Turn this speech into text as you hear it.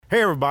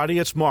Hey everybody,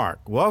 it's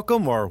Mark.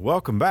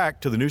 Welcome back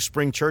to the New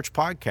Spring Church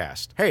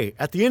Podcast. Hey,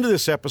 at the end of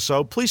this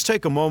episode, please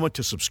take a moment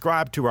to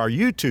subscribe to our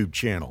YouTube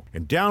channel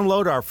and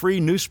download our free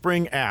New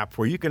Spring app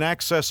where you can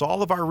access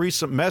all of our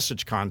recent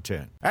message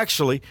content.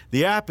 Actually,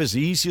 the app is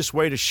the easiest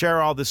way to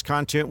share all this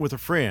content with a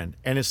friend,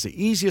 and it's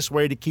the easiest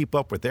way to keep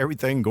up with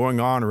everything going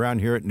on around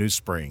here at New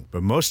Spring.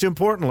 But most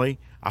importantly,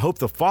 I hope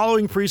the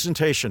following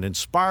presentation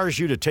inspires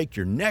you to take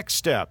your next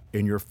step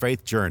in your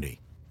faith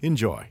journey.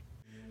 Enjoy.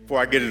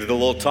 Before I get into the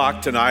little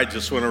talk tonight, I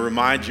just want to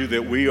remind you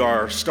that we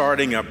are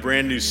starting a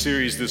brand new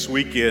series this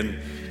weekend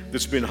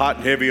that's been hot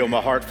and heavy on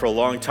my heart for a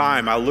long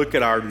time. I look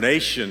at our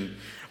nation,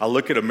 I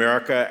look at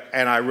America,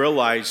 and I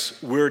realize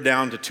we're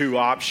down to two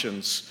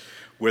options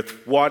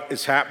with what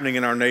is happening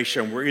in our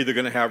nation. We're either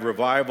going to have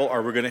revival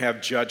or we're going to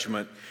have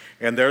judgment.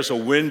 And there's a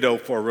window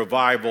for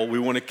revival. We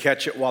want to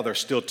catch it while there's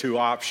still two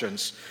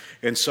options.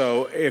 And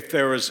so if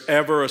there is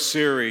ever a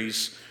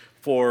series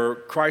for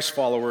Christ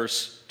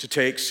followers to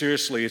take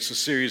seriously, it's a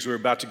series we're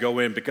about to go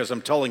in, because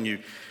I'm telling you,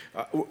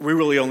 we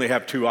really only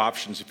have two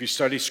options. If you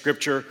study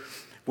Scripture,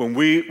 when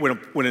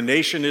a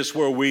nation is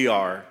where we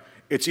are,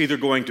 it's either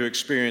going to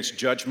experience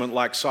judgment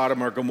like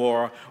Sodom or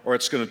Gomorrah, or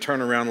it's going to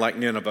turn around like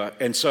Nineveh.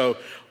 And so,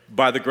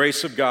 by the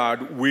grace of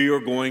God, we are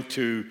going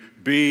to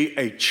be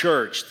a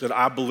church that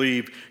I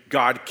believe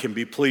God can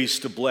be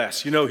pleased to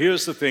bless. You know,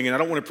 here's the thing, and I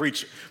don't want to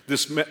preach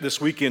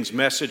this weekend's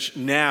message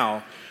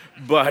now,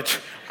 but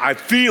I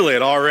feel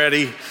it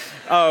already.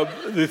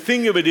 The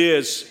thing of it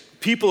is,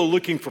 people are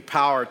looking for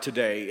power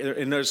today,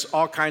 and there's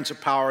all kinds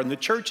of power, and the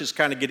church is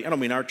kind of getting, I don't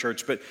mean our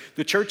church, but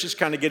the church is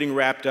kind of getting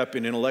wrapped up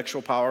in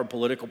intellectual power,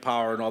 political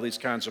power, and all these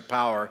kinds of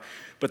power.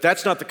 But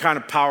that's not the kind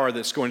of power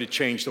that's going to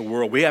change the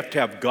world. We have to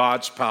have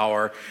God's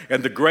power,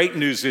 and the great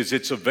news is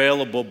it's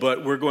available,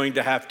 but we're going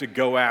to have to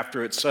go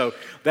after it. So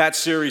that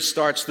series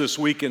starts this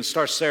weekend,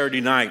 starts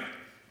Saturday night.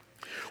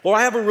 Well,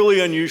 I have a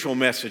really unusual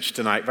message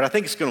tonight, but I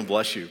think it's going to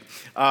bless you.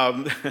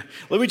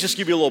 Let me just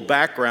give you a little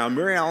background.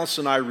 Mary Alice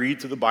and I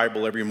read through the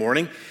Bible every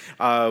morning.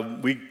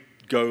 We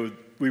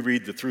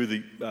read the through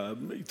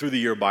the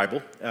year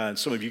Bible.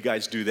 Some of you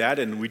guys do that,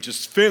 and we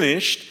just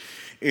finished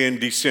in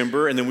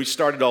December, and then we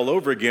started all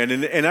over again.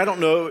 And I don't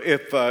know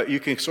if you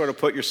can sort of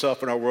put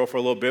yourself in our world for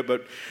a little bit,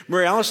 but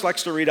Mary Alice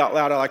likes to read out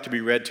loud. I like to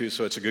be read to,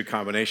 so it's a good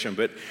combination.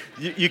 But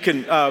you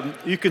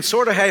can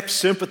sort of have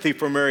sympathy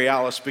for Mary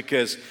Alice,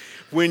 because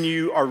when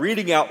you are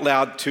reading out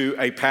loud to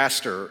a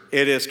pastor,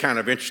 it is kind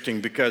of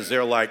interesting, because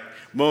there are like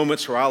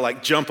moments where I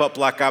like jump up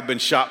like I've been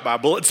shot by a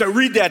bullet. So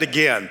read that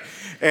again.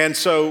 And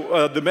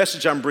so the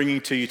message I'm bringing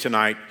to you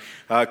tonight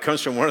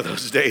comes from one of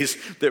those days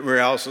that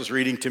Mary Alice was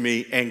reading to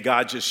me, and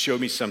God just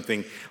showed me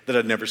something that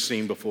I'd never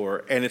seen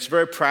before. And it's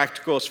very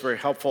practical, it's very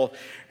helpful,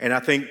 and I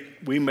think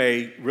we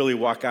may really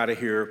walk out of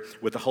here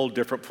with a whole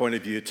different point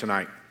of view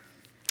tonight.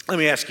 Let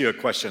me ask you a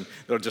question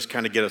that'll just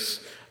kind of get us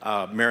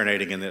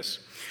marinating in this.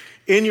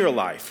 In your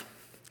life,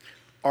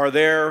 are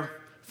there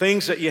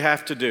things that you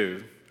have to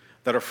do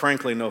that are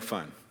frankly no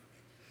fun?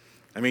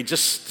 I mean,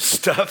 just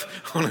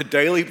stuff on a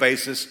daily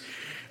basis.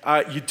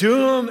 You do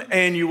them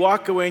and you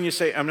walk away and you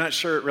say, I'm not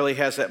sure it really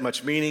has that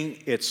much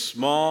meaning. It's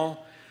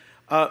small.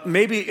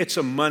 Maybe it's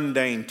a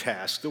mundane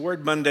task. The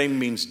word mundane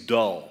means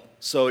dull.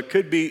 So it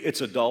could be it's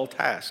a dull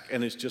task,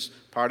 and it's just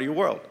part of your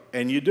world,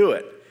 and you do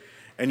it.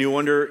 And you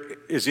wonder,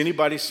 is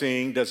anybody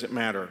seeing? Does it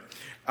matter?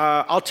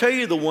 I'll tell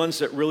you, the ones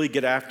that really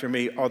get after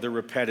me are the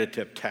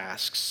repetitive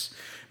tasks,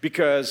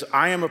 because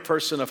I am a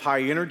person of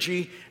high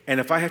energy, and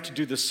if I have to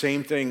do the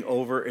same thing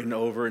over and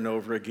over and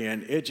over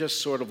again, it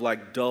just sort of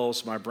like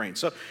dulls my brain.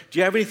 So do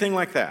you have anything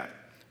like that?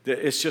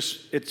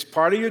 It's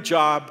part of your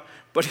job,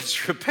 but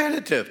it's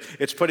repetitive.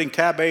 It's putting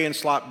tab A in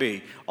slot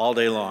B all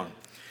day long.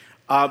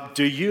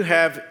 Do you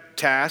have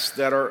tasks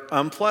that are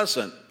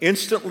unpleasant?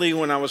 Instantly,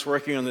 when I was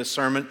working on this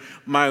sermon,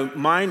 my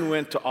mind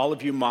went to all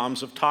of you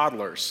moms of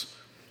toddlers,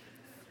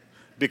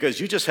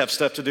 because you just have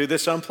stuff to do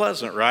that's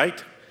unpleasant,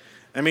 right?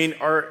 I mean,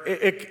 or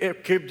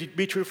it could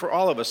be true for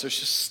all of us. There's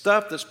just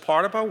stuff that's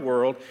part of our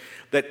world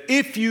that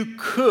if you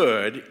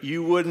could,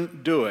 you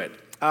wouldn't do it.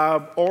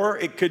 Or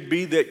it could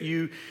be that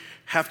you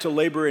have to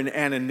labor in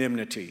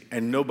anonymity,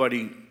 and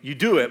you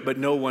do it, but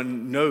no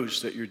one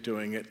knows that you're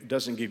doing it,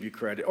 doesn't give you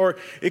credit. Or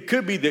it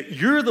could be that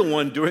you're the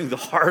one doing the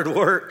hard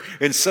work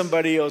and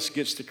somebody else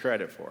gets the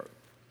credit for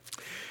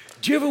it.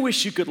 Do you ever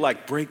wish you could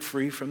like break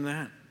free from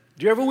that?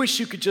 Do you ever wish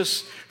you could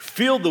just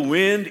feel the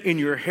wind in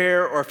your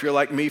hair, or if you're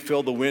like me,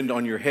 feel the wind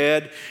on your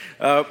head?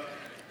 Do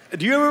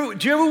you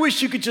ever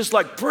wish you could just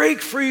like break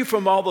free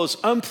from all those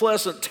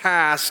unpleasant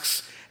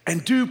tasks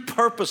and do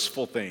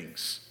purposeful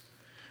things?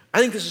 I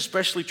think this is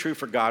especially true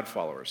for God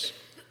followers.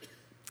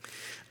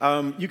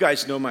 You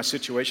guys know my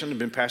situation. I've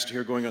been pastor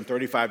here going on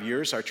 35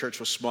 years. Our church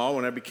was small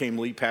when I became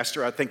lead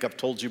pastor. I think I've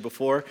told you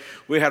before.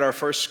 We had our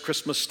first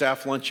Christmas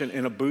staff luncheon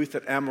in a booth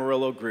at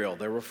Amarillo Grill.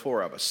 There were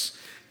 4 of us.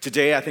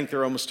 Today, I think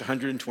there are almost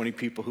 120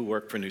 people who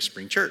work for New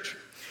Spring Church.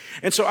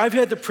 And so I've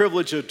had the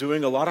privilege of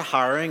doing a lot of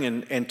hiring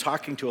and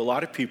talking to a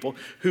lot of people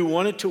who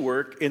wanted to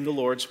work in the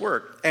Lord's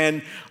work.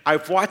 And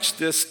I've watched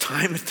this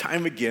time and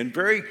time again,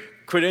 very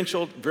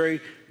credentialed,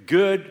 very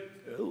good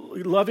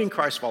loving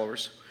Christ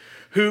followers,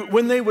 who,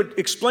 when they would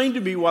explain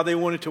to me why they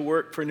wanted to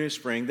work for New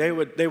Spring, they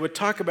would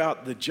talk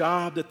about the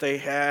job that they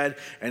had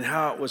and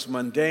how it was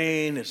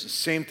mundane. It's the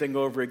same thing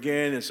over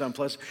again. It's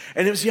unpleasant.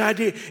 And it was the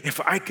idea, if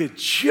I could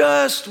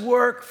just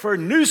work for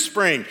New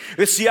Spring.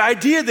 It's the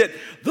idea that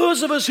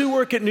those of us who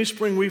work at New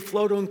Spring, we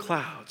float on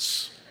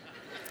clouds.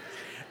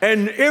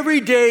 And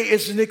every day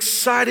is an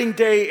exciting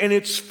day, and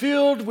it's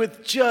filled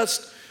with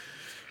just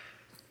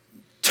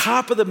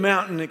top of the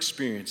mountain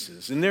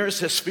experiences. And there's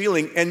this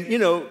feeling, and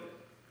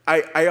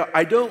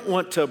I don't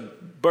want to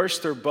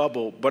burst their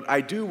bubble, but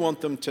I do want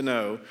them to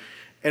know,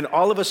 and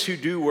all of us who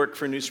do work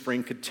for New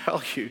Spring could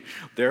tell you,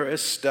 there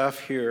is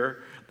stuff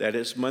here that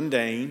is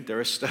mundane.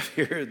 There is stuff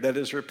here that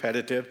is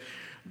repetitive.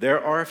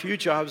 There are a few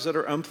jobs that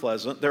are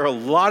unpleasant. There are a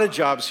lot of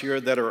jobs here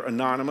that are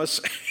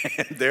anonymous,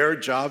 and there are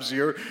jobs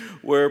here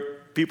where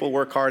people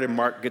work hard and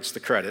Mark gets the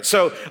credit.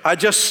 So I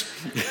just...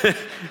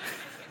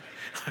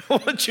 I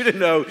want you to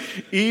know,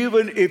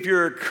 even if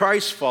you're a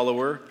Christ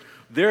follower,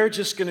 there are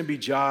just going to be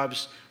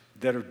jobs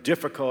that are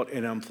difficult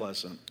and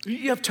unpleasant.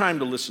 You have time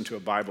to listen to a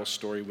Bible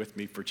story with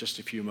me for just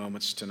a few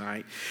moments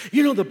tonight.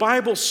 The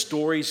Bible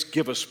stories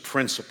give us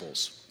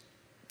principles.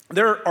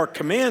 There are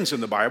commands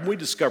in the Bible. We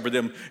discover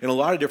them in a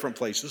lot of different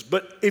places.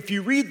 But if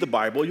you read the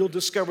Bible, you'll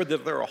discover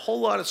that there are a whole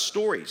lot of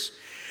stories.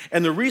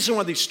 And the reason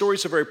why these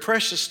stories are very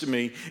precious to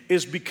me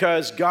is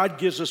because God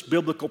gives us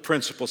biblical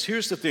principles.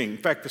 Here's the thing. In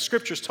fact, the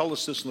scriptures tell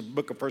us this in the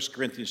book of 1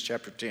 Corinthians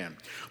chapter 10.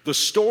 The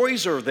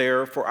stories are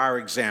there for our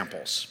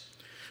examples,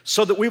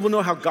 so that we will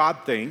know how God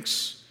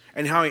thinks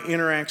and how he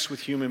interacts with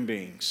human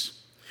beings.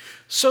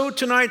 So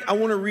tonight, I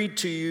want to read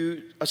to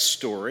you a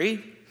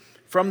story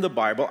from the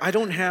Bible. I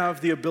don't have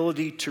the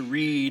ability to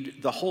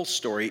read the whole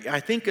story. I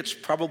think it's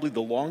probably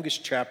the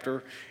longest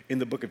chapter in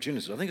the book of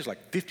Genesis. I think it's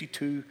like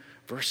 52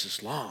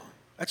 verses long.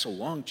 That's a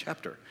long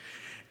chapter.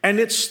 And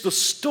it's the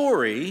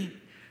story.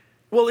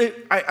 Well,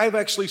 I've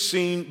actually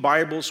seen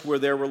Bibles where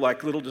there were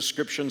like little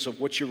descriptions of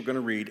what you were going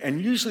to read.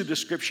 And usually the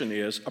description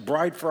is a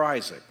bride for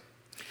Isaac.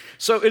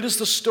 So it is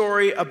the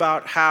story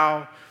about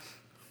how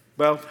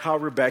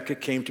Rebekah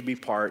came to be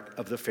part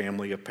of the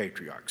family of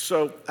patriarchs.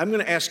 So I'm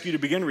going to ask you to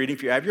begin reading.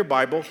 If you have your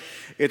Bible,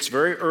 it's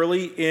very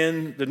early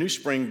in the New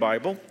Spring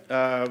Bible.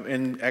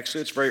 And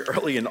actually, it's very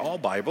early in all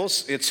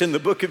Bibles. It's in the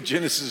book of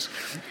Genesis,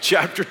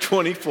 chapter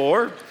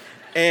 24.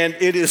 And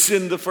it is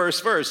in the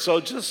first verse.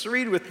 So just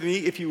read with me,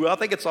 if you will. I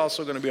think it's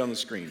also going to be on the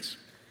screens.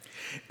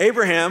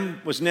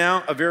 Abraham was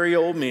now a very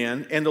old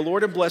man, and the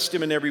Lord had blessed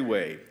him in every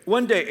way.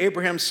 One day,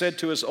 Abraham said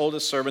to his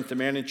oldest servant, the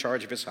man in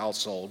charge of his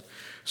household,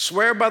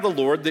 "Swear by the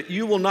Lord that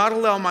you will not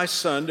allow my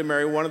son to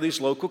marry one of these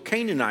local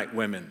Canaanite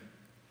women.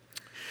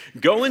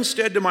 Go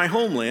instead to my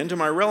homeland, to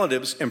my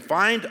relatives, and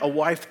find a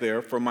wife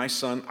there for my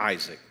son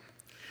Isaac."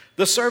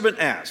 The servant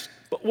asked,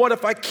 "But what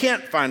if I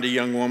can't find a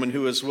young woman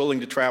who is willing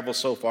to travel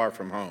so far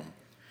from home?"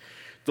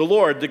 "The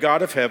Lord, the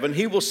God of heaven,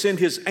 he will send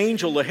his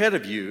angel ahead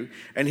of you,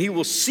 and he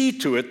will see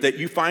to it that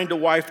you find a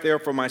wife there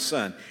for my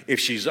son. If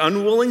she's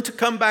unwilling to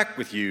come back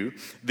with you,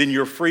 then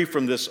you're free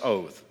from this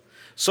oath."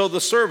 So the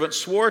servant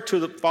swore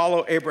to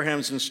follow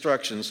Abraham's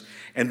instructions,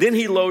 and then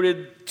he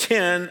loaded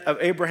 10 of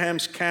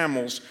Abraham's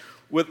camels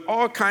with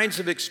all kinds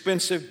of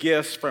expensive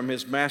gifts from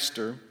his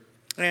master,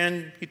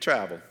 and he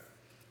traveled.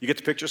 You get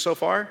the picture so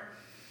far?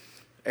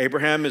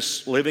 Abraham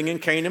is living in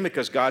Canaan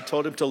because God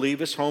told him to leave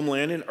his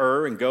homeland in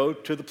Ur and go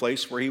to the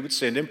place where he would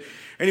send him.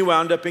 And he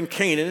wound up in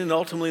Canaan, and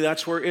ultimately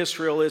that's where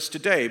Israel is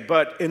today.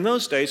 But in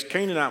those days,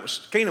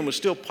 Canaan was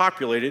still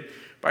populated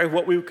by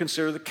what we would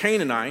consider the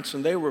Canaanites,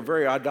 and they were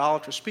very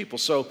idolatrous people.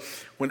 So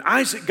when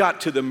Isaac got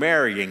to the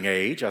marrying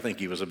age, I think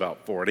he was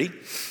about 40,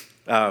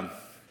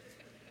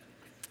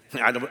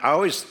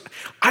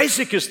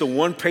 Isaac is the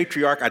one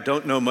patriarch I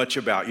don't know much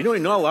about. You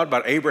know a lot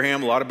about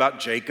Abraham, a lot about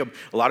Jacob,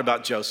 a lot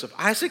about Joseph.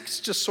 Isaac's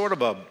just sort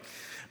of a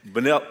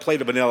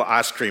plate of vanilla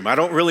ice cream. I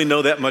don't really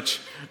know that much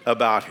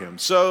about him.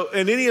 So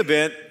in any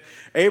event,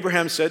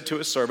 Abraham said to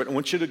his servant, "I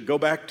want you to go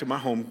back to my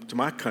home, to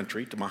my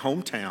country, to my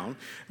hometown.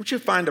 I want you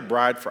to find a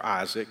bride for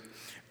Isaac."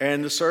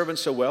 And the servant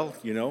said, "Well,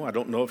 I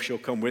don't know if she'll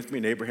come with me."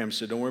 And Abraham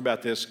said, "Don't worry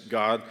about this.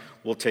 God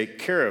will take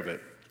care of it."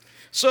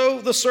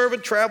 So the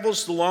servant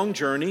travels the long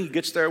journey. He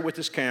gets there with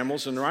his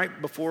camels, and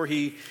right before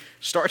he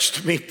starts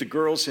to meet the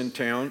girls in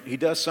town, he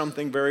does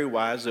something very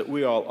wise that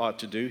we all ought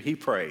to do. He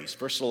prays.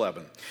 Verse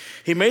 11.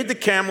 He made the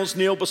camels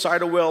kneel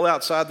beside a well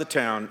outside the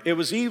town. It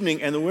was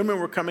evening, and the women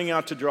were coming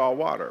out to draw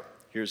water.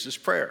 Here's his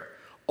prayer.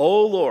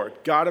 "O Lord,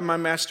 God of my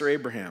master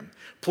Abraham,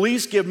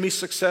 please give me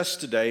success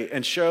today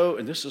and show,"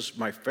 and this is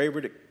my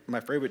favorite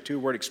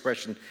two-word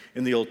expression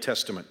in the Old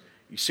Testament.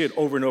 You see it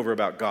over and over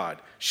about God.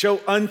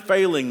 "Show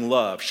unfailing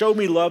love. Show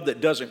me love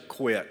that doesn't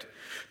quit.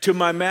 To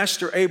my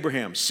master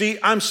Abraham. See,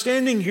 I'm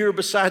standing here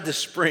beside the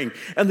spring,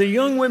 and the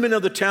young women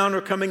of the town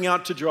are coming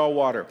out to draw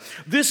water.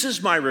 This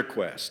is my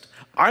request.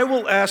 I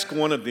will ask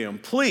one of them,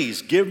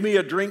 'Please give me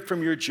a drink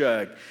from your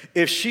jug.'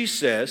 If she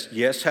says,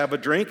 'Yes, have a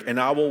drink, and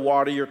I will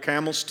water your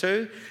camels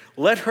too,'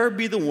 let her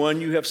be the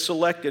one you have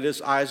selected as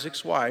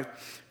Isaac's wife.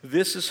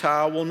 This is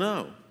how I will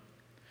know."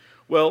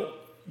 Well,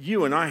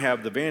 you and I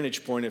have the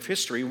vantage point of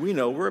history. We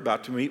know we're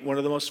about to meet one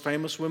of the most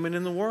famous women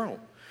in the world.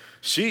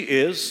 She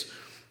is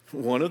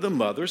one of the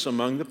mothers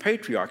among the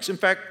patriarchs. In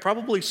fact,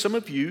 probably some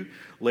of you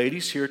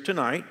ladies here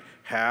tonight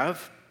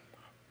have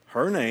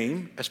her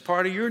name as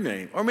part of your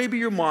name. Or maybe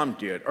your mom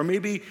did. Or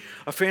maybe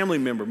a family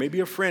member, maybe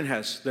a friend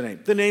has the name.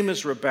 The name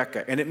is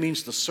Rebecca, and it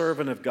means the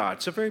servant of God.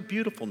 It's a very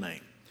beautiful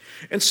name.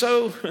 And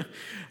so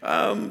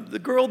the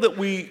girl that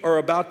we are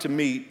about to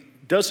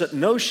meet doesn't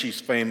know she's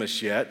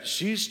famous yet.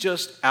 She's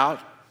just out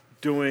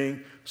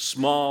doing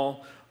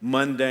small,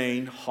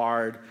 mundane,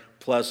 hard,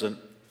 pleasant,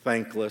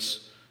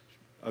 thankless,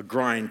 a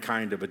grind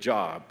kind of a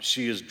job.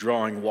 She is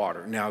drawing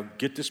water. Now,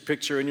 get this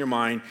picture in your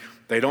mind.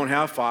 They don't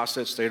have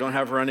faucets. They don't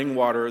have running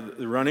water.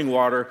 The running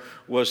water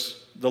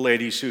was the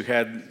ladies who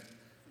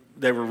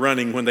they were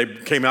running when they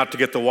came out to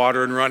get the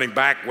water and running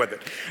back with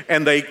it.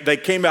 And they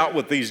came out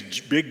with these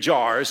big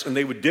jars, and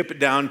they would dip it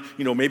down,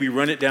 maybe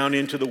run it down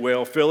into the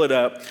well, fill it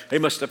up. They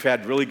must have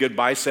had really good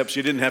biceps.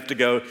 You didn't have to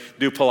go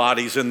do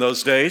Pilates in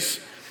those days.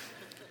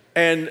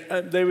 And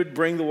they would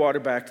bring the water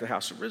back to the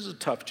house. It was a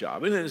tough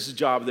job. And it was a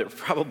job that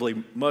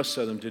probably most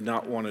of them did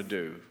not want to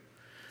do.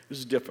 It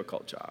was a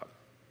difficult job.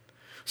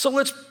 So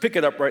let's pick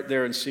it up right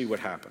there and see what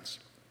happens.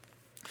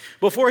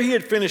 Before he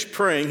had finished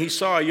praying, he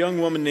saw a young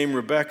woman named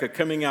Rebecca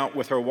coming out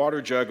with her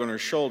water jug on her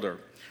shoulder.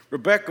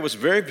 Rebecca was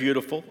very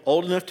beautiful,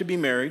 old enough to be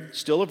married,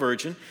 still a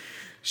virgin.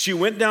 She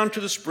went down to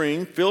the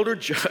spring, filled her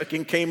jug,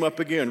 and came up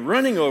again.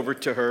 Running over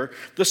to her,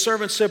 the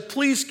servant said,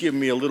 "Please give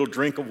me a little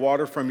drink of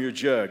water from your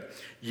jug."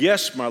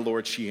 "Yes, my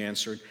lord," she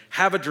answered.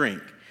 "Have a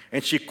drink."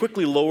 And she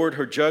quickly lowered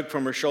her jug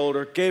from her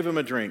shoulder, gave him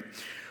a drink.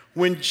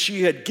 When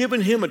she had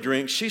given him a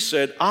drink, she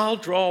said, "I'll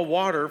draw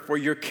water for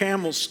your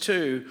camels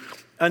too,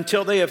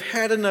 until they have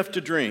had enough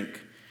to drink."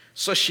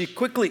 So she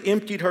quickly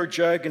emptied her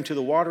jug into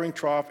the watering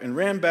trough and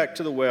ran back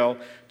to the well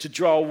to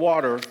draw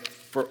water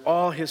for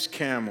all his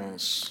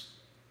camels.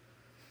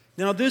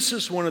 Now, this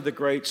is one of the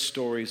great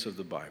stories of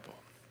the Bible.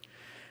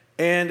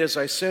 And as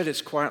I said,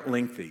 it's quite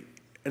lengthy.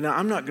 And now,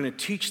 I'm not going to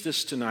teach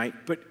this tonight,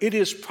 but it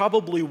is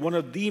probably one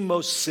of the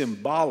most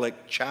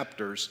symbolic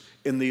chapters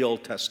in the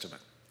Old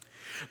Testament.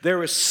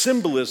 There is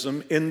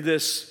symbolism in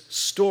this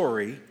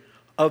story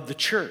of the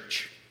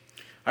church.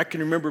 I can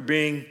remember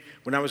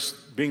when I was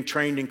being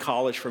trained in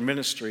college for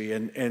ministry,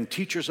 and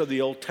teachers of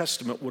the Old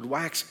Testament would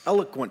wax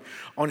eloquent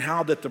on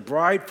how that the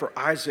bride for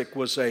Isaac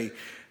was a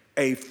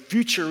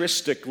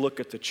futuristic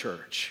look at the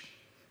church.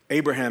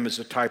 Abraham is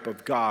a type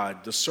of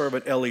God. The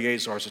servant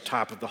Eleazar is a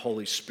type of the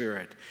Holy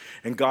Spirit.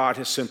 And God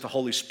has sent the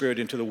Holy Spirit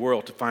into the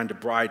world to find a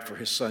bride for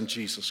his son,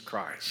 Jesus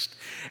Christ.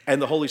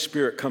 And the Holy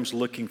Spirit comes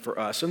looking for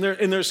us. And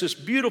there's this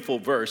beautiful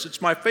verse.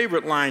 It's my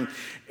favorite line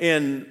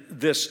in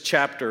this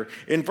chapter.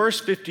 In verse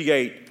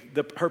 58,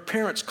 her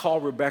parents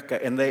called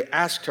Rebecca and they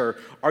asked her,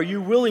 "Are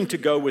you willing to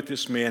go with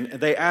this man?" And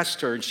they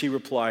asked her and she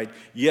replied,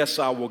 "Yes,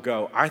 I will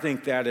go." I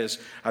think that is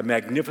a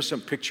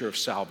magnificent picture of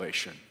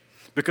salvation.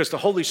 Because the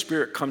Holy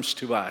Spirit comes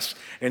to us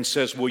and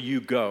says, "Will you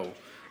go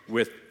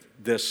with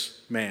this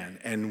man?"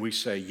 And we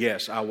say,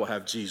 "Yes, I will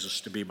have Jesus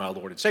to be my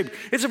Lord and Savior."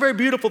 It's a very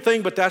beautiful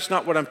thing, but that's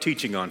not what I'm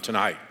teaching on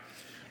tonight.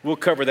 We'll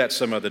cover that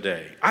some other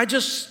day. I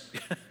just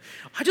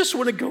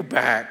want to go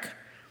back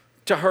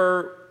to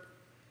her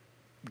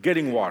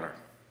getting water.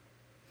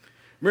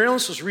 Mary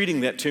Alice was reading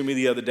that to me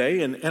the other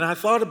day, and I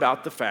thought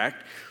about the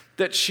fact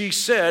that she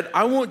said,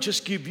 "I won't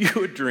just give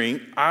you a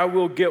drink, I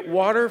will get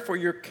water for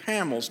your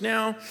camels."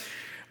 Now,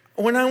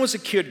 when I was a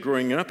kid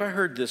growing up, I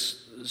heard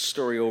this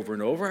story over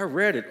and over. I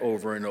read it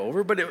over and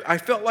over, but I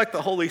felt like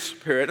the Holy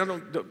Spirit,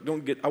 I'm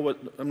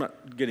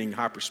not getting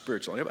hyper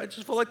spiritual, I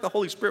just felt like the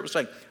Holy Spirit was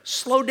saying,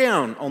 slow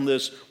down on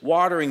this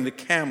watering the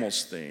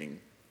camels thing.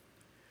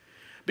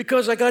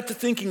 Because I got to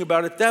thinking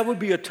about it, that would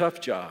be a tough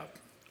job.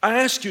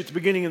 I asked you at the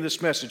beginning of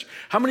this message,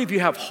 how many of you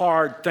have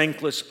hard,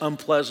 thankless,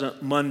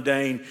 unpleasant,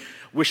 mundane,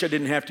 wish I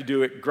didn't have to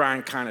do it,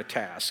 grind kind of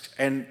tasks?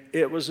 And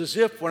it was as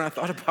if when I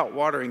thought about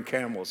watering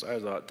camels, I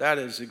thought, that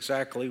is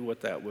exactly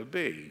what that would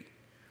be.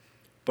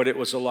 But it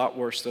was a lot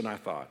worse than I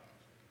thought.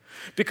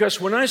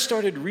 Because when I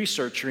started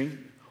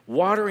researching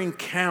watering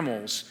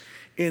camels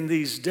in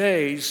these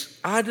days,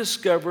 I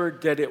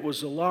discovered that it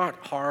was a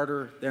lot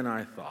harder than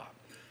I thought.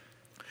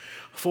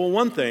 For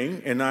one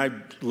thing, and I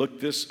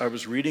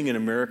was reading in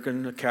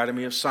American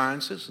Academy of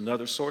Sciences and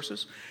other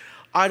sources,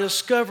 I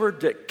discovered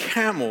that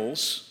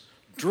camels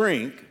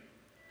drink,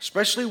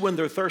 especially when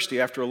they're thirsty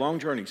after long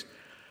journeys,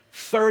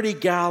 30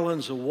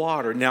 gallons of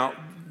water. Now,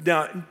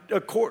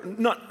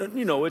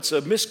 it's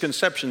a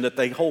misconception that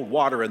they hold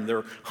water in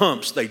their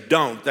humps. They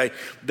don't.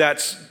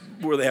 That's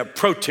where they have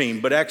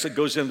protein, but actually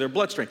goes in their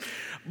bloodstream.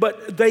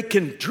 But they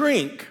can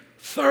drink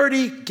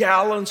 30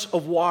 gallons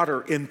of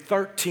water in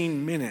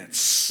 13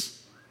 minutes.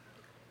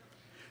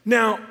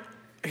 Now,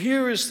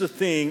 here is the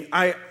thing.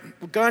 I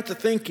got to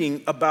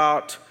thinking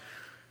about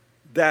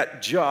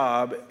that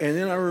job, and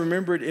then I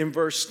remembered in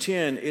verse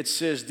 10, it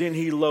says, then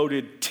he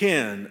loaded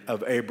 10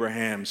 of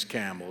Abraham's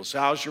camels.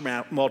 How's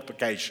your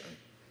multiplication?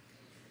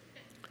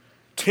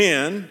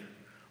 10,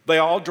 they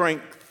all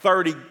drank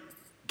 30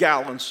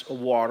 gallons of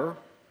water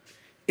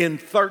in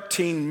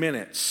 13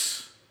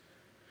 minutes.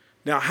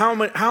 Now,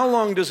 how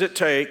long does it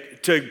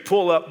take to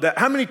pull up that?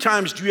 How many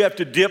times do you have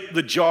to dip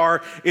the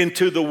jar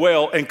into the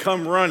well and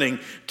come running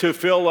to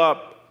fill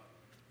up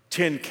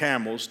 10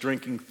 camels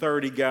drinking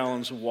 30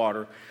 gallons of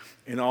water,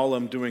 and all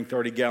of them doing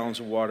 30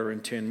 gallons of water in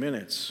 10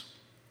 minutes?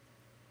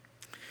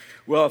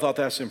 Well, I thought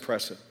that's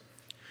impressive.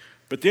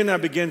 But then I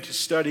began to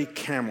study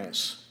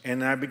camels,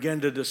 and I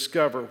began to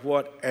discover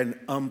what an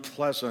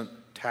unpleasant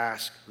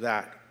task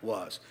that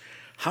was.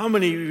 How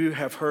many of you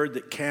have heard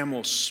that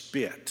camels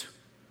spit?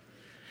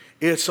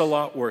 It's a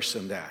lot worse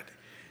than that.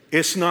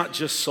 It's not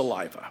just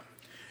saliva.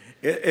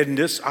 And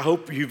this, I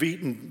hope you've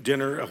eaten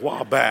dinner a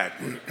while back.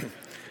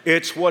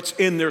 It's what's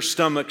in their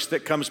stomachs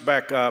that comes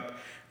back up.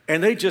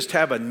 And they just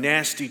have a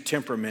nasty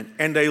temperament.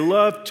 And they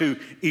love to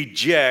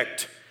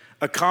eject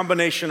a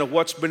combination of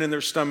what's been in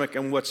their stomach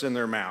and what's in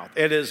their mouth.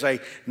 It is a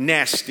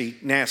nasty,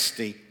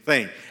 nasty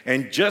thing.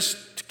 And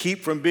just to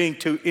keep from being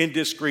too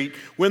indiscreet,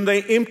 when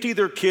they empty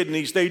their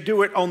kidneys, they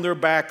do it on their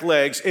back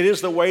legs. It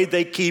is the way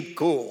they keep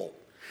cool.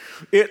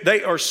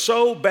 They are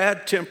so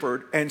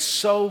bad-tempered and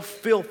so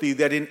filthy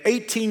that in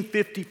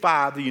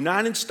 1855, the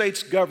United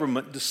States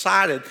government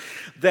decided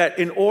that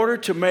in order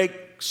to make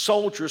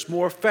soldiers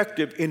more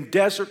effective in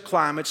desert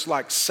climates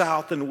like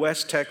South and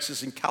West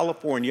Texas and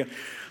California,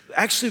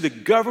 actually the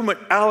government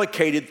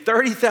allocated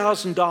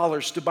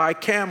 $30,000 to buy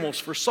camels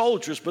for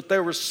soldiers, but they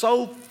were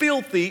so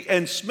filthy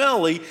and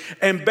smelly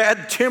and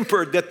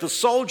bad-tempered that the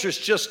soldiers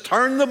just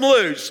turned them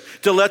loose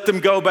to let them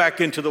go back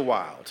into the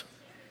wild.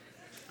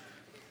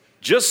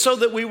 Just so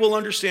that we will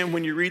understand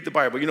when you read the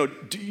Bible. You know,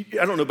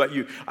 I don't know about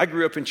you. I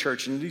grew up in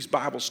church, and these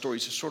Bible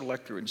stories are sort of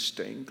like they're in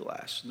stained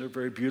glass, and they're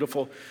very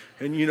beautiful.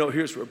 And you know,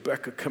 here's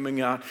Rebecca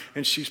coming out,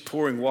 and she's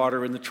pouring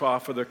water in the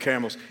trough of their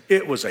camels.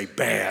 It was a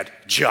bad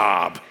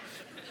job.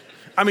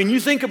 I mean, you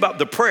think about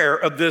the prayer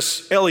of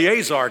this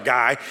Eleazar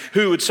guy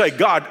who would say,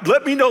 God,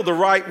 let me know the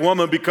right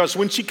woman, because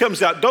when she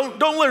comes out, don't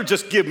let her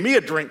just give me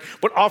a drink,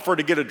 but offer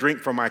to get a drink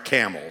for my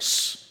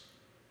camels.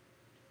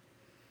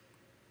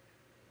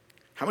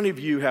 How many of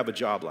you have a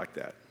job like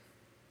that?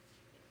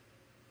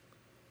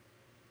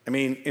 I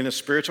mean, in a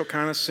spiritual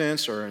kind of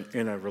sense or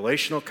in a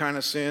relational kind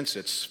of sense,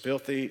 it's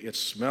filthy, it's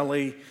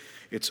smelly,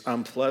 it's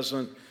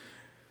unpleasant.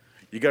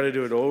 You got to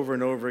do it over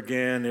and over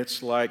again.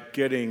 It's like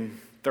getting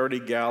 30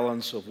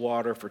 gallons of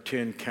water for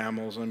 10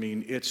 camels. I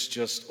mean, it's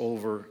just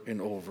over and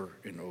over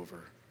and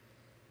over.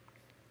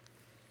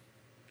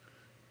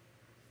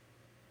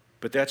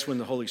 But that's when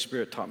the Holy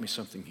Spirit taught me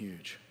something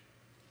huge.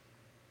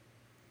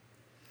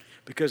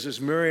 Because as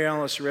Mary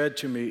Alice read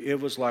to me,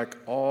 it was like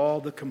all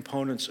the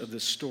components of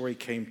this story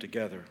came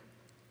together.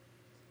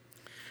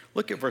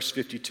 Look at verse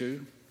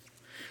 52.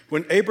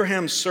 When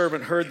Abraham's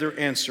servant heard their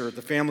answer,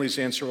 the family's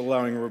answer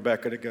allowing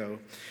Rebekah to go,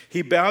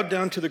 he bowed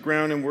down to the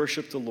ground and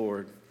worshiped the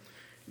Lord.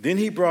 Then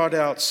he brought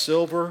out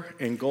silver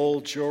and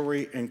gold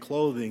jewelry and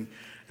clothing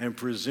and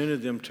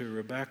presented them to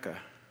Rebekah.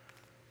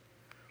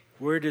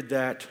 Where did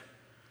that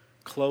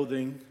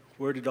clothing,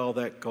 where did all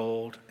that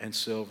gold and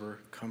silver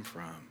come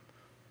from?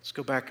 Let's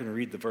go back and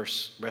read the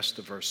rest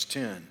of verse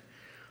 10.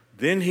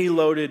 Then he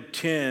loaded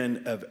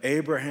 10 of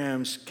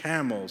Abraham's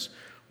camels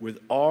with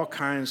all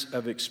kinds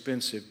of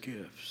expensive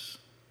gifts.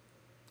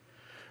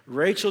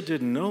 Rachel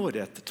didn't know it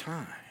at the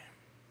time,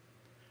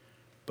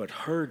 but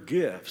her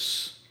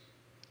gifts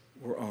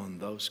were on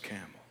those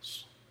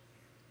camels.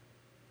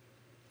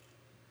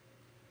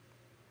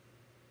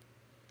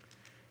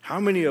 How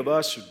many of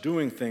us are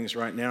doing things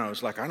right now?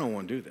 It's like, I don't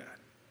want to do that.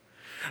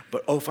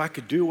 But if I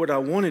could do what I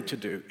wanted to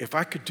do, if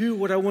I could do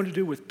what I wanted to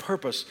do with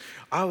purpose,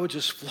 I would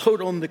just float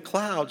on the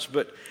clouds.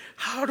 But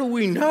how do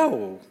we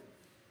know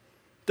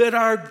that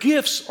our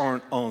gifts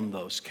aren't on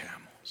those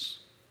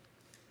camels?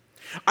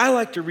 I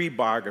like to read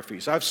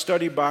biographies. I've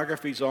studied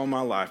biographies all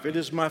my life. It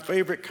is my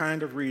favorite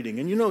kind of reading.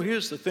 And you know,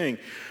 here's the thing.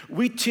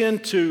 We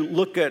tend to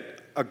look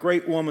at a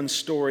great woman's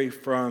story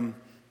from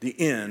the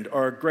end,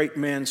 or a great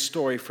man's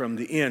story from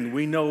the end.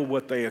 We know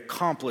what they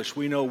accomplish.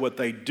 We know what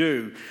they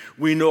do.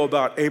 We know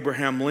about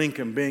Abraham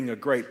Lincoln being a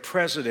great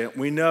president.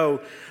 We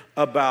know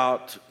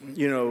about,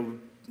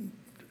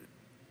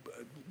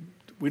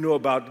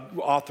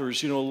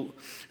 authors, who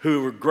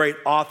are great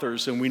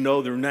authors, and we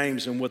know their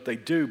names and what they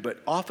do.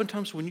 But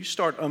oftentimes when you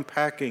start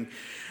unpacking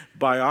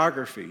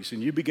biographies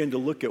and you begin to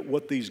look at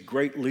what these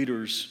great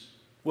leaders,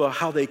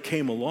 how they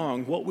came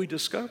along, what we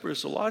discover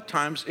is a lot of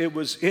times it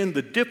was in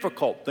the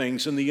difficult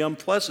things and the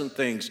unpleasant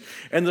things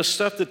and the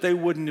stuff that they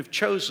wouldn't have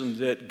chosen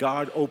that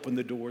God opened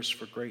the doors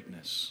for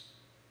greatness.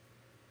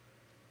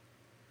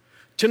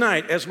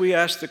 Tonight, as we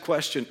ask the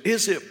question,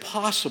 is it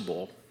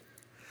possible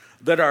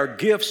that our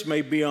gifts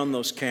may be on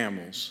those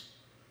camels?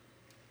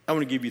 I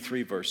want to give you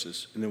 3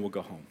 verses and then we'll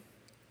go home.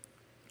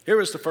 Here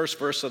is the first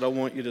verse that I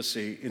want you to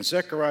see in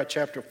Zechariah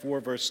chapter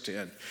 4, verse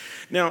 10.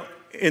 Now,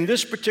 in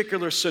this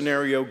particular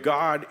scenario,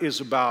 God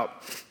is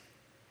about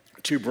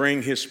to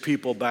bring his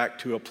people back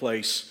to a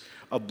place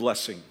of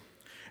blessing.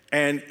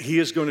 And he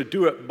is going to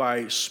do it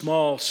by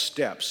small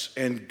steps.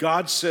 And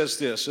God says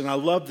this, and I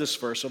love this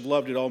verse. I've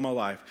loved it all my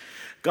life.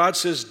 God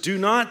says, do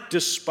not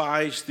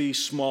despise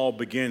these small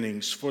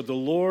beginnings, for the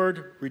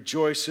Lord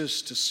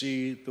rejoices to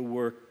see the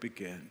work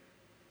begin.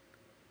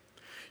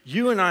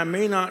 You and I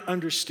may not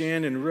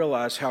understand and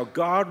realize how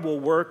God will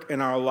work in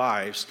our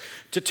lives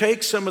to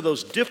take some of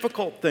those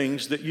difficult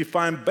things that you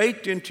find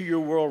baked into your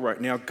world right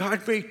now.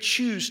 God may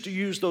choose to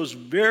use those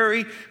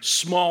very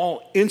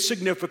small,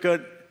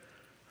 insignificant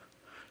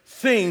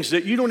things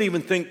that you don't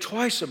even think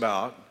twice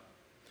about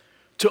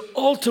to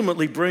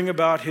ultimately bring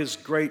about His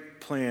great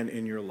plan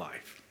in your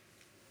life.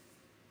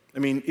 I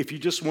mean, if you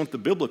just want the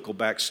biblical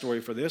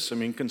backstory for this,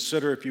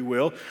 consider, if you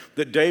will,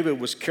 that David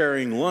was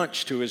carrying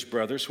lunch to his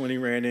brothers when he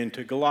ran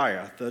into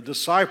Goliath. The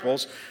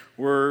disciples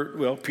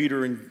were,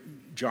 Peter and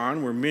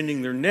John were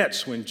mending their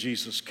nets when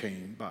Jesus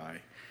came by.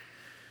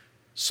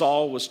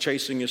 Saul was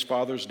chasing his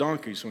father's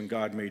donkeys when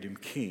God made him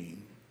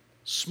king.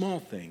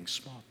 Small things,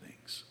 small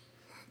things.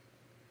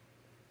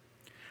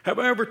 Have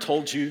I ever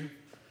told you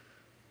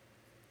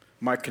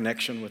my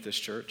connection with this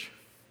church?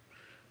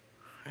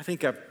 I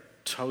think I've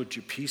told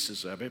you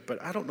pieces of it,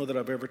 but I don't know that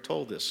I've ever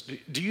told this.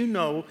 Do you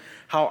know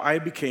how I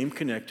became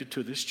connected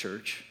to this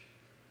church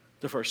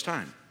the first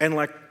time? And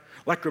like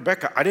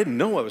Rebecca, I didn't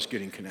know I was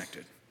getting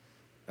connected.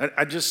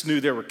 I just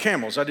knew there were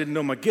camels. I didn't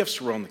know my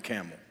gifts were on the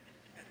camel.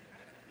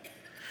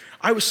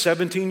 I was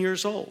 17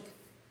 years old.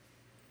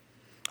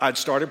 I'd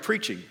started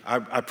preaching.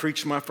 I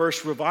preached my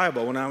first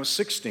revival when I was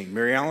 16.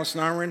 Mary Alice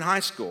and I were in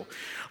high school.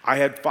 I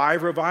had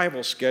 5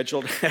 revivals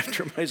scheduled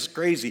after it's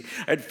crazy.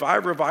 I had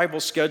 5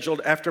 revivals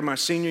scheduled after my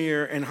senior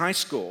year in high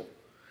school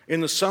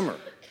in the summer.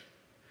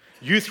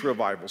 Youth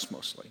revivals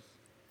mostly.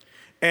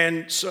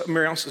 And so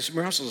Mary Alice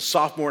was a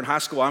sophomore in high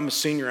school. I'm a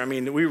senior.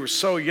 We were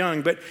so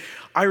young. But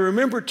I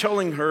remember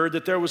telling her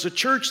that there was a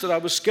church that I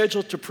was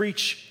scheduled to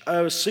preach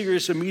a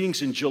series of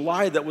meetings in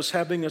July that was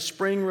having a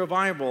spring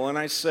revival. And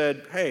I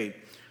said, hey,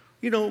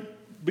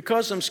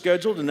 because I'm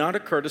scheduled and out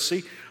of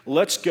courtesy,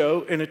 let's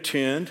go and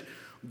attend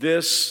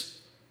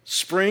this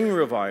spring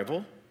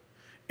revival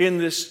in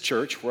this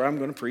church where I'm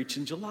going to preach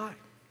in July.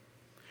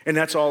 And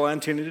that's all I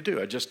intended to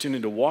do. I just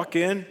intended to walk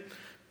in,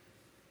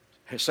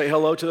 say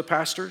hello to the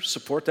pastor,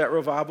 support that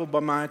revival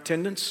by my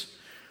attendance.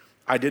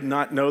 I did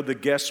not know the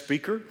guest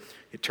speaker.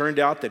 It turned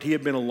out that he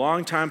had been a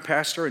longtime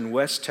pastor in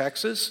West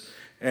Texas,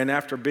 and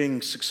after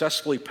being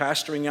successfully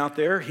pastoring out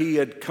there, he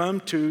had come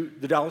to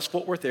the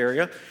Dallas-Fort Worth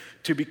area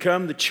to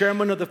become the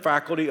chairman of the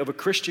faculty of a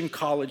Christian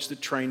college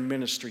that trained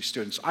ministry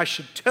students. I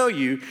should tell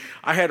you,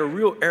 I had a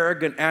real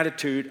arrogant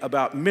attitude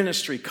about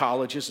ministry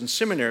colleges and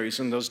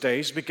seminaries in those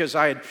days because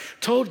I had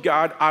told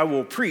God I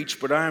will preach,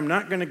 but I am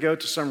not going to go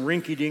to some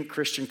rinky-dink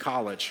Christian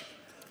college.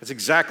 That's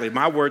exactly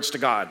my words to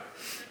God.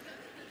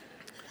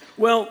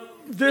 Well,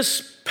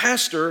 this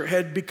pastor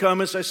had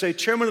become, as I say,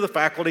 chairman of the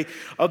faculty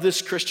of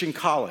this Christian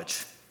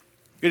college.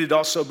 It had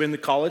also been the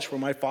college where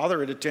my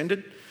father had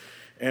attended,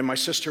 and my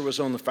sister was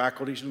on the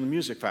faculty, in the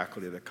music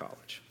faculty of the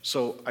college.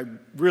 So I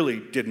really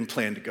didn't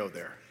plan to go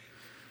there.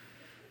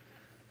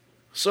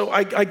 So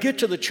I get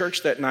to the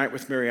church that night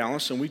with Mary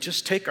Alice, and we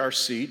just take our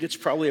seat. It's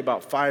probably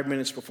about 5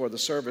 minutes before the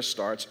service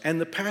starts, and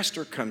the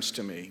pastor comes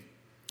to me.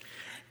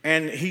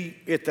 And he,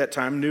 at that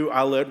time, knew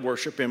I led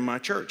worship in my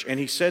church. And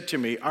he said to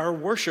me, our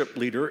worship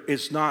leader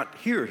is not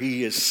here.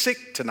 He is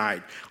sick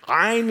tonight.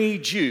 I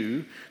need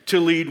you to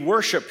lead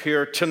worship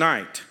here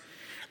tonight.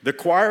 The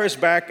choir is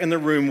back in the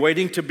room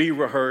waiting to be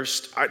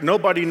rehearsed.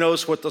 Nobody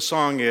knows what the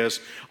song is.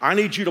 I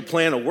need you to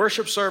plan a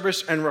worship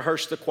service and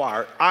rehearse the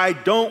choir. I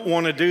don't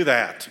want to do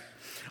that.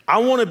 I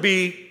want to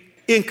be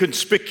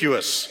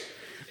inconspicuous.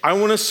 I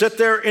want to sit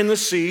there in the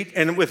seat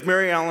and with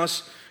Mary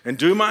Alice and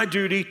do my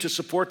duty to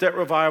support that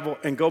revival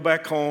and go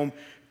back home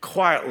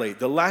quietly.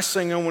 The last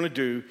thing I want to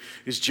do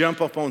is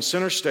jump up on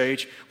center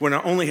stage when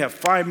I only have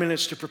 5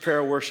 minutes to prepare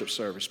a worship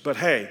service. But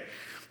hey,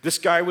 this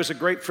guy was a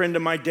great friend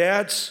of my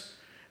dad's.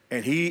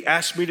 And he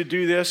asked me to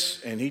do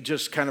this, and he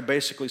just kind of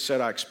basically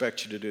said, I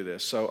expect you to do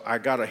this. So I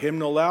got a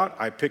hymnal out.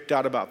 I picked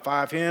out about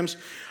 5 hymns.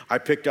 I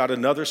picked out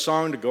another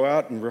song to go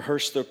out and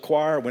rehearse the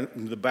choir. Went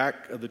in the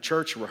back of the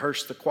church,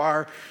 rehearsed the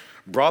choir,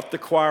 brought the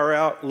choir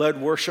out, led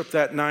worship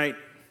that night.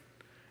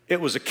 It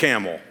was a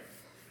camel.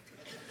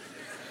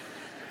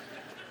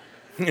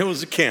 It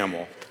was a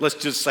camel. Let's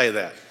just say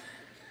that.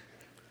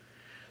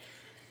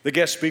 The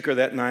guest speaker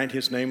that night,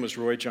 his name was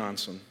Roy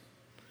Johnson.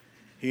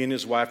 He and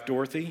his wife,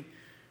 Dorothy,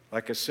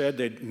 like I said,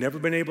 they'd never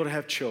been able to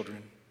have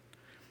children,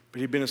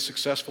 but he'd been a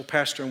successful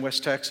pastor in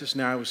West Texas.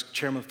 Now he was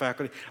chairman of the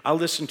faculty. I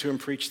listened to him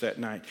preach that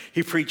night.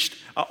 He preached,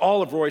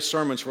 all of Roy's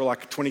sermons were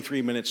like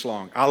 23 minutes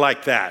long. I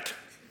like that.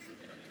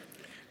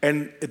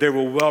 And they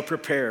were well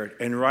prepared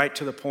and right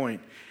to the point,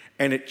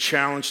 and it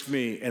challenged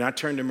me. And I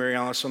turned to Mary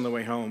Alice on the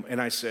way home,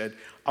 and I said,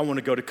 I want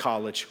to go to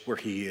college where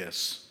he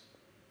is.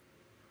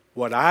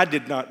 What I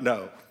did not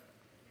know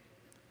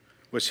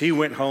was he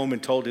went home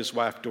and told his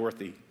wife,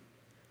 Dorothy,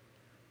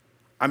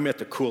 I met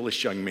the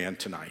coolest young man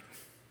tonight.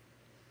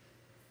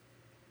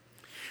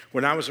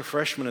 When I was a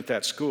freshman at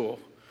that school,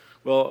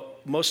 Well,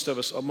 most of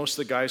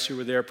the guys who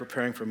were there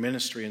preparing for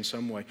ministry in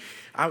some way,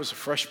 I was a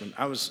freshman.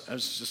 I was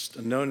just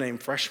a no-name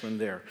freshman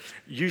there.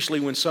 Usually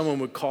when someone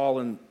would call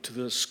into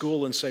the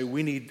school and say,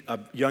 we need a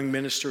young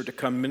minister to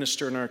come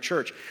minister in our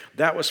church,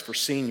 that was for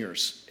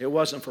seniors. It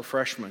wasn't for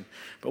freshmen.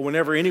 But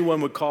whenever anyone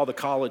would call the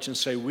college and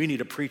say, we need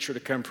a preacher to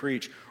come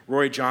preach,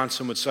 Roy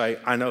Johnson would say,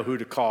 I know who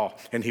to call,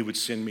 and he would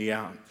send me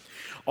out.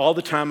 All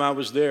the time I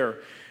was there,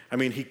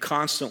 he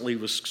constantly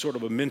was sort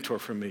of a mentor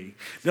for me.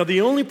 Now,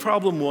 the only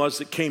problem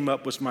that came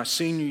up was my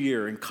senior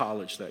year in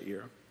college that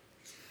year,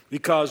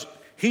 because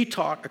he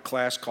taught a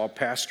class called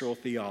Pastoral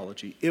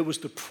Theology. It was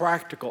the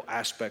practical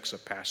aspects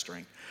of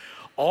pastoring.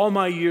 All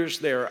my years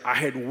there, I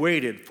had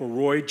waited for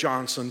Roy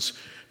Johnson's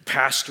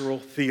Pastoral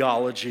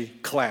Theology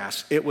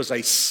class. It was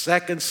a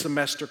second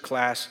semester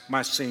class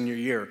my senior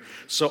year.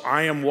 So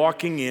I am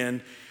walking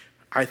in.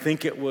 I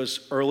think it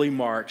was early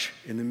March,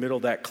 in the middle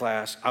of that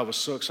class. I was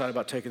so excited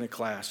about taking the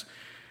class.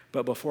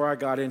 But before I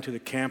got into the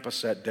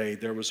campus that day,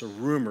 there was a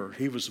rumor.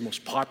 He was the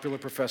most popular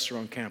professor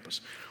on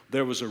campus.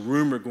 There was a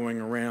rumor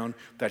going around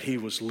that he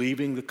was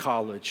leaving the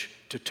college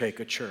to take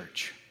a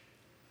church.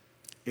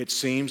 It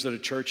seems that a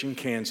church in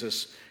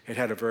Kansas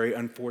had a very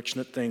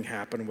unfortunate thing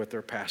happen with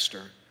their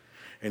pastor.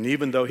 And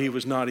even though he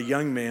was not a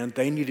young man,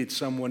 they needed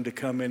someone to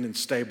come in and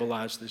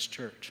stabilize this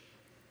church.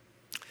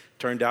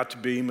 Turned out to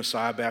be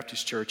Messiah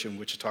Baptist Church in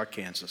Wichita,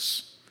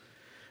 Kansas.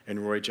 And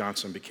Roy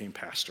Johnson became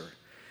pastor.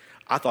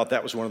 I thought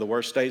that was one of the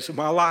worst days of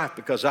my life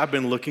because I've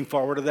been looking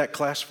forward to that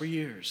class for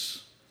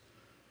years.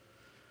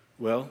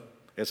 Well,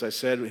 as I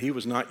said, he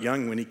was not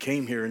young when he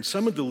came here. And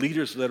some of the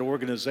leaders of that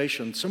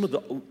organization, some of the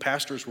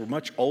pastors were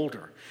much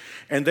older.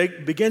 And they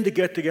began to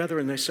get together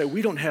and they say,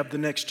 we don't have the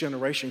next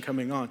generation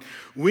coming on.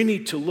 We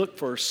need to look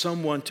for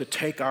someone to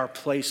take our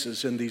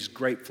places in these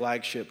great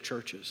flagship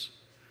churches.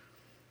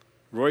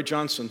 Roy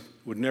Johnson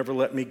would never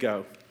let me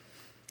go.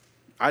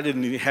 I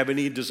didn't have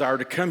any desire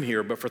to come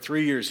here, but for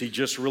 3 years, he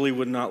just really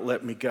would not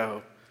let me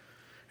go.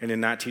 And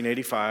in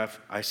 1985,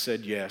 I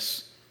said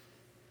yes.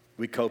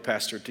 We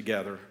co-pastored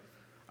together.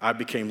 I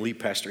became lead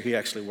pastor. He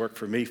actually worked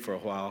for me for a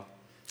while.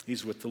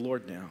 He's with the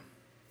Lord now.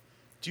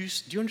 Do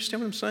you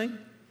understand what I'm saying?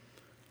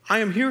 I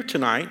am here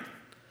tonight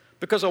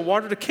because I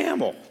watered a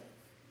camel.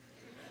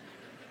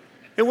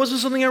 It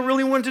wasn't something I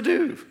really wanted to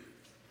do.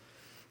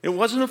 It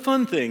wasn't a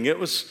fun thing. It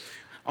was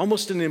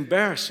almost an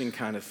embarrassing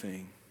kind of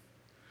thing.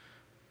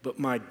 But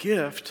my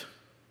gift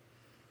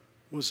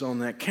was on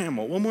that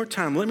camel. One more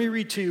time, let me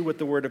read to you what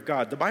the Word of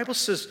God. The Bible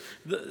says,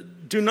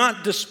 do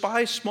not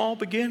despise small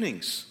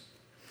beginnings.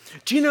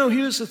 Do you know,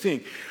 here's the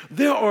thing.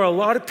 There are a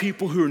lot of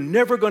people who are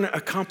never going to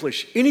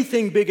accomplish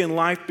anything big in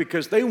life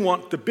because they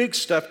want the big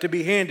stuff to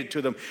be handed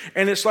to them.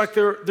 And it's like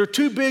they're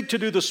too big to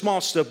do the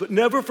small stuff. But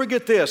never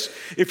forget this.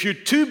 If you're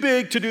too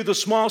big to do the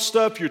small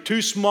stuff, you're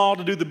too small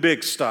to do the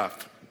big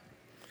stuff.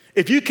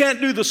 If you can't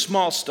do the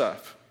small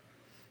stuff,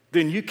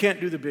 then you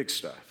can't do the big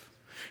stuff.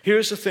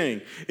 Here's the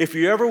thing. If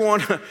you ever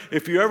want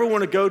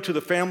to go to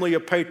the family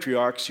of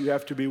patriarchs, you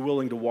have to be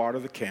willing to water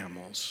the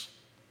camels.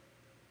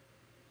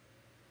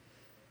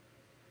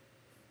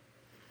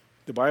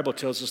 The Bible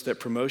tells us that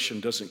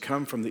promotion doesn't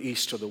come from the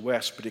east or the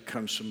west, but it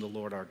comes from the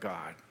Lord our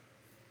God.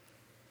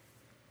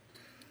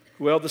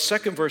 Well, the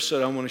second verse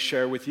that I want to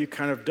share with you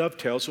kind of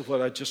dovetails with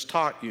what I just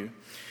taught you.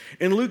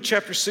 In Luke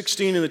chapter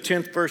 16 in the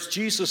 10th verse,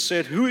 Jesus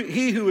said,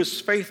 he who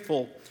is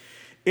faithful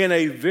in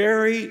a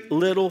very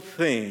little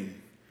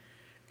thing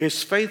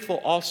is faithful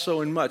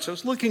also in much. I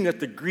was looking at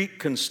the Greek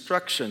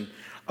construction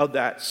of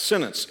that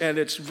sentence, and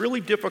it's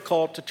really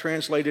difficult to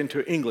translate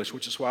into English,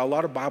 which is why a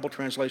lot of Bible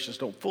translations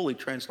don't fully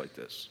translate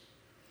this.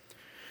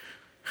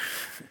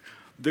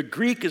 The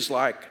Greek is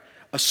like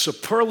a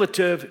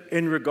superlative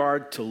in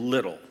regard to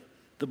little.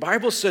 The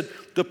Bible said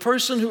the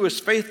person who is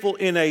faithful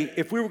in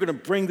if we were going to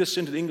bring this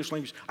into the English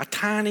language, a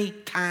tiny,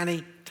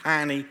 tiny,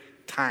 tiny,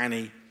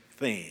 tiny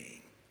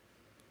thing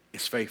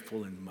is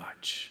faithful in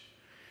much.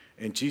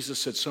 And Jesus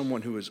said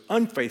someone who is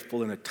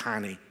unfaithful in a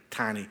tiny,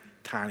 tiny,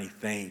 tiny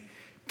thing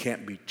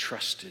can't be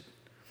trusted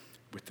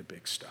with the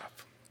big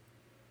stuff.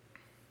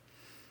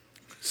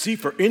 See,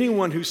 for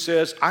anyone who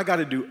says, I got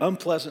to do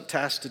unpleasant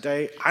tasks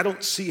today, I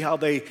don't see how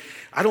they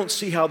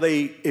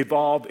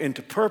evolve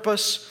into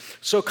purpose.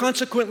 So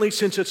consequently,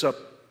 since it's a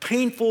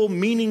painful,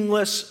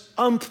 meaningless,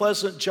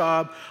 unpleasant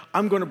job,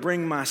 I'm going to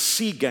bring my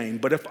C game.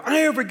 But if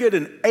I ever get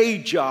an A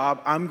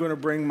job, I'm going to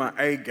bring my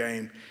A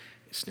game.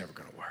 It's never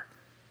going to work.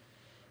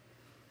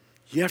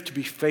 You have to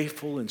be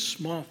faithful in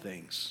small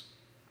things.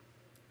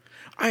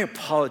 I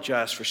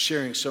apologize for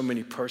sharing so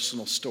many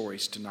personal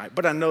stories tonight,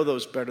 but I know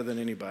those better than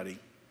anybody.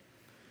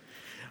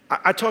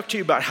 I talked to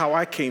you about how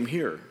I came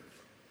here.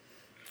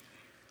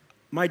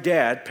 My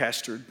dad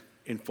pastored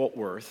in Fort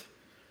Worth,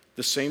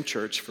 the same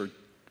church, for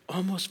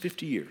almost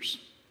 50 years.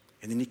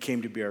 And then he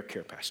came to be our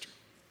care pastor.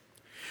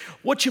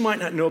 What you might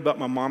not know about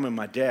my mom and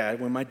my dad,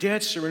 when my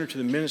dad surrendered to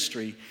the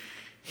ministry,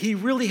 he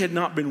really had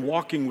not been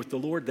walking with the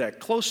Lord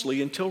that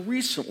closely until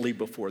recently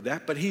before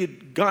that, but he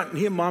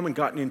and Mom had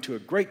gotten into a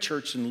great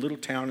church in a little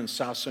town in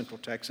South Central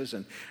Texas,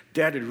 and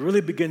Dad had really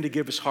begun to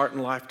give his heart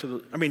and life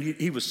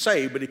he was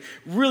saved, but he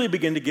really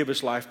began to give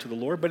his life to the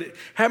Lord, but it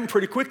happened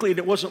pretty quickly, and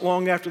it wasn't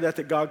long after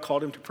that God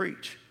called him to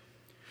preach.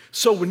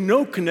 So with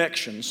no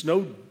connections,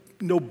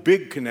 no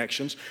big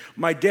connections,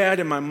 my dad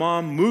and my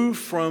mom moved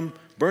from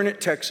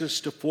Burnet, Texas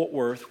to Fort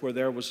Worth, where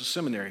there was a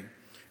seminary.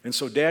 And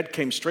so Dad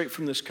came straight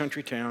from this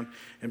country town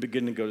and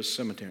began to go to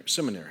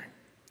seminary.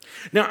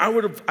 Now,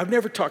 I've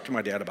never talked to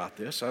my dad about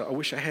this. I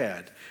wish I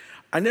had.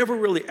 I never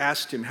really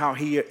asked him how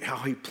he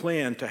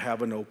planned to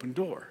have an open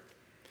door.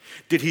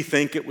 Did he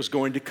think it was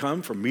going to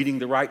come from meeting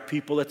the right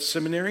people at the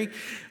seminary?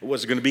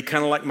 Was it going to be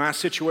kind of like my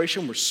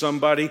situation where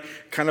somebody,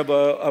 kind of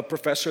a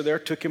professor there,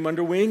 took him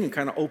under wing and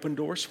kind of opened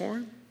doors for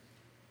him?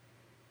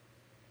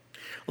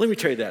 Let me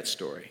tell you that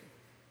story,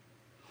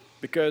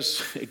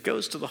 because it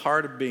goes to the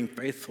heart of being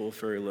faithful with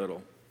very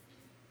little.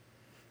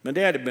 My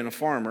dad had been a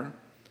farmer,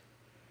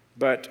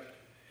 but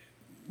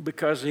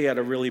because he had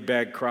a really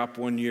bad crop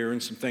one year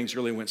and some things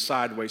really went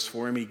sideways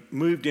for him, he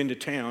moved into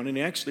town and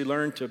he actually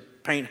learned to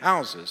paint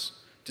houses,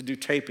 to do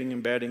taping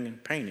and bedding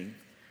and painting.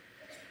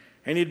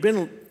 And he'd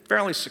been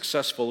fairly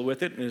successful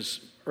with it in his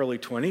early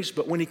 20s,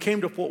 but when he came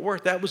to Fort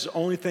Worth, that was the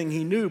only thing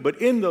he knew.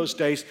 But in those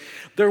days,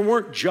 there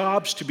weren't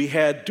jobs to be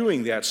had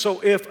doing that.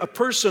 So if a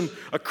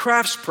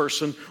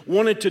craftsperson,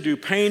 wanted to do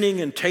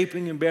painting and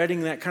taping and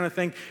bedding, that kind of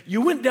thing,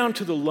 you went down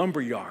to the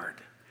lumber yard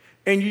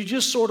and you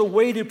just sort of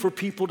waited for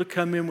people to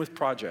come in with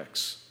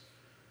projects.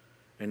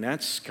 And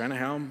that's kind of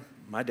how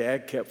my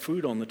dad kept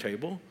food on the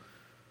table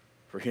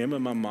for him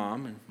and my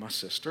mom and my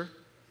sister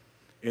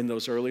in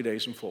those early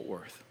days in Fort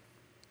Worth.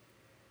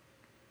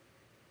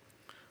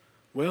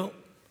 Well,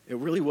 it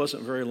really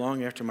wasn't very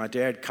long after my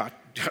dad got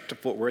to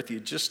Fort Worth. He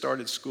had just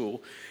started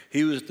school.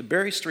 He was at the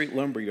Berry Street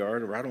Lumber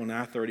Yard right on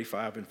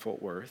I-35 in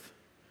Fort Worth.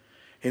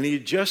 And he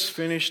had just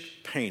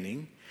finished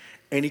painting.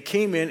 And he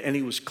came in and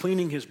he was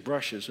cleaning his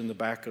brushes in the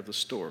back of the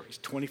store. He's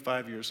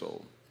 25 years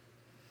old.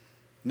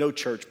 No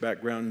church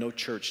background, no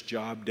church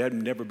job. Dad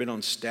had never been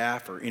on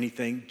staff or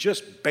anything.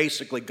 Just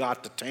basically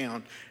got to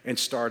town and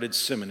started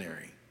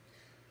seminary.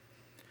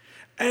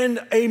 And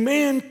a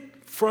man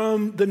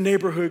from the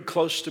neighborhood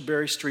close to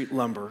Berry Street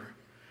Lumber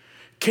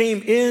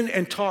came in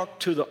and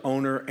talked to the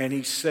owner, and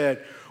he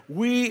said,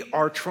 "We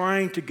are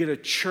trying to get a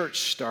church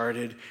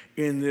started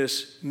in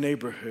this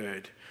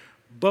neighborhood,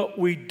 but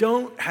we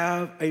don't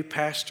have a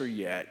pastor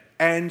yet."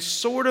 And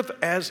sort of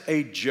as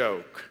a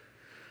joke,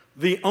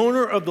 the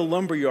owner of the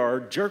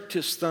lumberyard jerked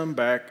his thumb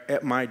back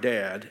at my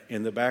dad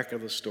in the back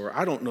of the store.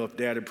 I don't know if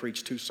Dad had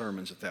preached 2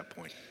 sermons at that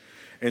point,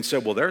 and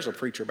said, "Well, there's a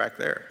preacher back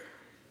there."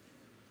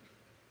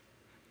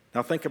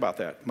 Now think about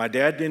that. My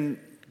dad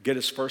didn't get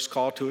his first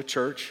call to a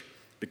church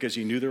because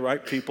he knew the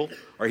right people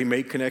or he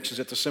made connections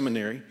at the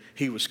seminary.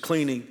 He was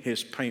cleaning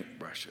his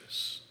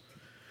paintbrushes.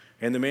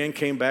 And the man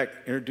came back,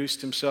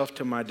 introduced himself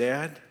to my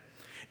dad,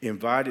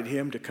 invited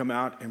him to come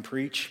out and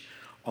preach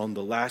on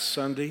the last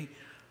Sunday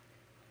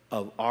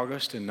of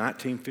August in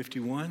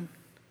 1951.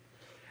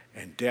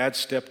 And Dad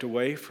stepped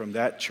away from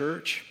that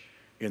church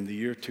in the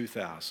year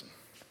 2000.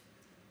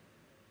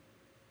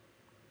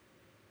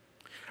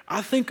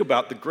 I think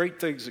about the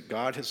great things that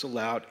God has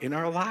allowed in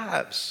our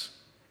lives.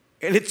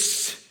 And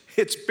it's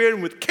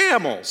been with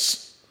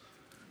camels.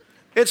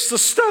 It's the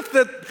stuff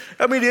that,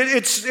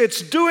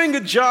 it's doing a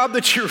job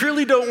that you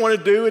really don't want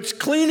to do. It's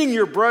cleaning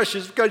your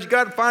brushes because you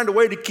got to find a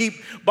way to keep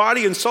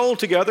body and soul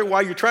together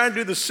while you're trying to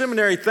do the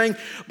seminary thing.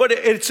 But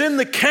it's in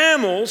the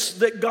camels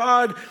that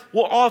God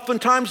will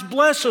oftentimes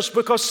bless us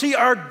because, see,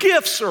 our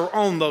gifts are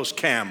on those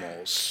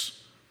camels.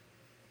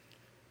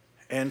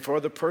 And for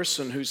the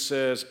person who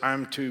says,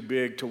 "I'm too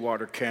big to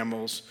water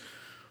camels,"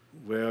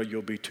 well,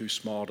 you'll be too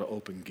small to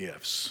open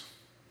gifts.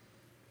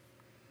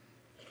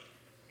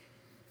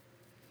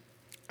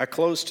 I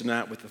close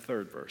tonight with the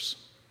 3rd verse.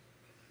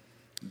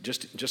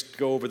 Just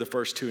go over the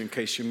first 2 in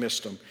case you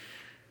missed them.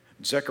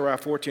 Zechariah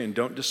 4:10,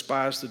 "Don't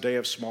despise the day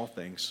of small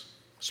things,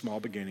 small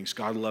beginnings."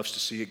 God loves to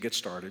see it get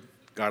started.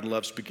 God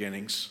loves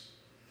beginnings.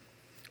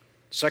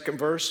 2nd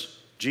verse,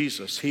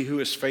 Jesus, "He who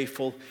is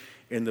faithful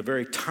in the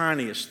very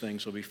tiniest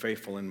things will be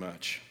faithful in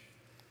much."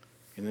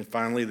 And then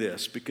finally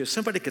this, because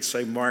somebody could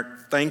say,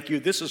 "Mark, thank you.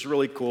 This is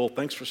really cool.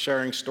 Thanks for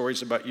sharing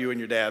stories about you and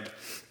your dad.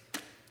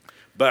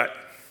 But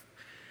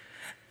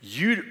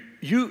you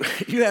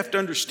have to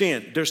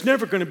understand, there's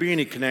never going to be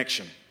any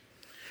connection.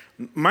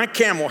 My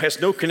camel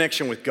has no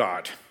connection with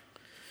God.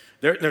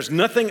 There's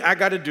nothing I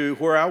got to do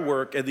where I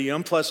work and the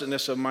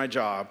unpleasantness of my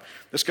job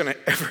that's going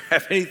to ever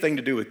have anything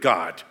to do with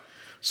God.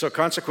 So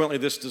consequently,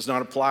 this does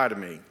not apply to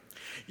me."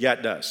 Yeah,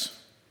 it does.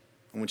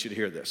 I want you to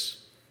hear this.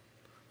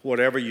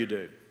 Whatever you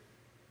do.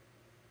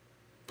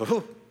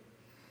 But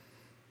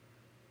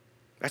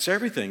that's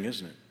everything,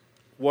 isn't it?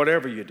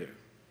 Whatever you do. You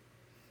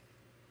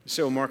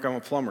say, "Well, Mark, I'm a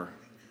plumber.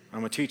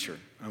 I'm a teacher.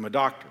 I'm a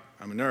doctor.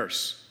 I'm a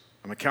nurse.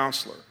 I'm a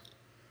counselor.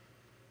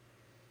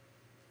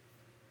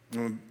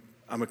 I'm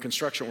a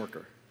construction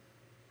worker."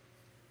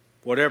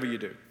 Whatever you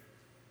do.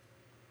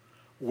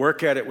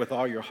 Work at it with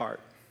all your heart.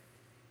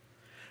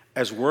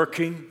 As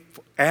working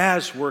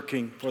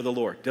for the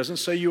Lord. It doesn't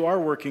say you are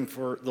working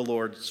for the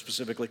Lord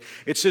specifically.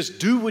 It says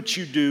do what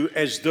you do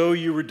as though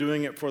you were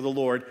doing it for the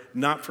Lord,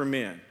 not for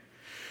men.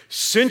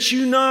 Since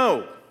you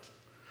know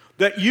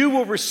that you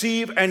will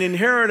receive an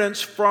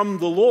inheritance from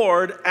the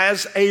Lord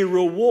as a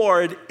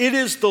reward, it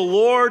is the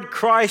Lord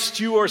Christ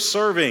you are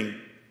serving.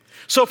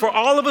 So for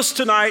all of us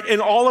tonight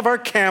and all of our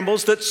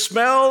camels that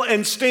smell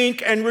and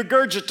stink and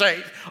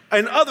regurgitate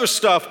and other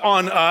stuff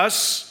on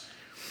us,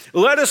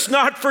 let us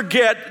not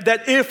forget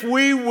that if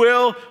we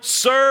will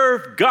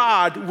serve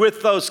God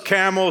with those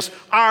camels,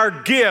 our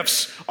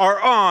gifts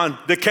are on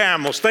the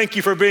camels. Thank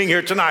you for being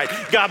here tonight.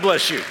 God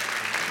bless you.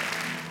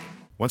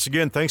 Once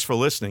again, thanks for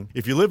listening.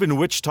 If you live in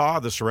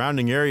Wichita, the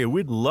surrounding area,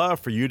 we'd love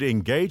for you to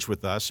engage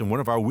with us in one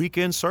of our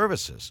weekend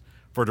services.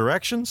 For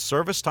directions,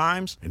 service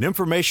times, and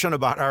information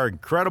about our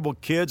incredible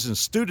kids and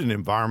student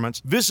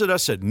environments, visit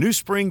us at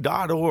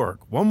newspring.org.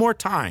 One more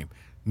time,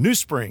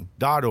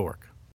 newspring.org.